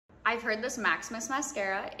I've heard this Maximist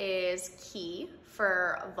mascara is key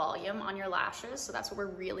for volume on your lashes, so that's what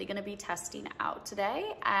we're really gonna be testing out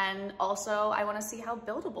today. And also, I wanna see how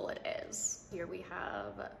buildable it is. Here we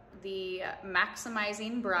have the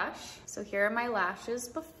maximizing brush. So here are my lashes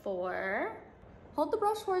before. Hold the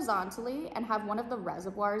brush horizontally and have one of the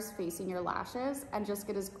reservoirs facing your lashes and just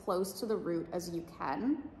get as close to the root as you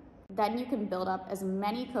can. Then you can build up as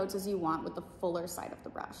many coats as you want with the fuller side of the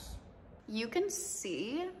brush. You can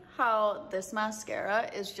see how this mascara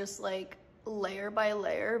is just like layer by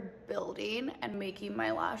layer building and making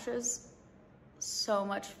my lashes so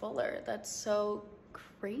much fuller. That's so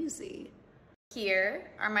crazy. Here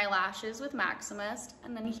are my lashes with Maximist,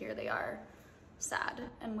 and then here they are sad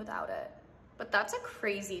and without it. But that's a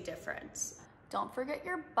crazy difference. Don't forget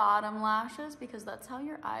your bottom lashes because that's how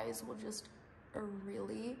your eyes will just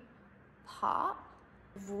really pop.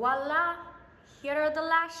 Voila, here are the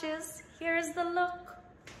lashes. Here's the look.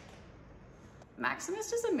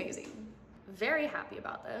 Maximist is amazing. Very happy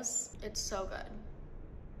about this. It's so good.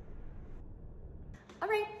 All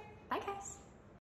right, bye guys.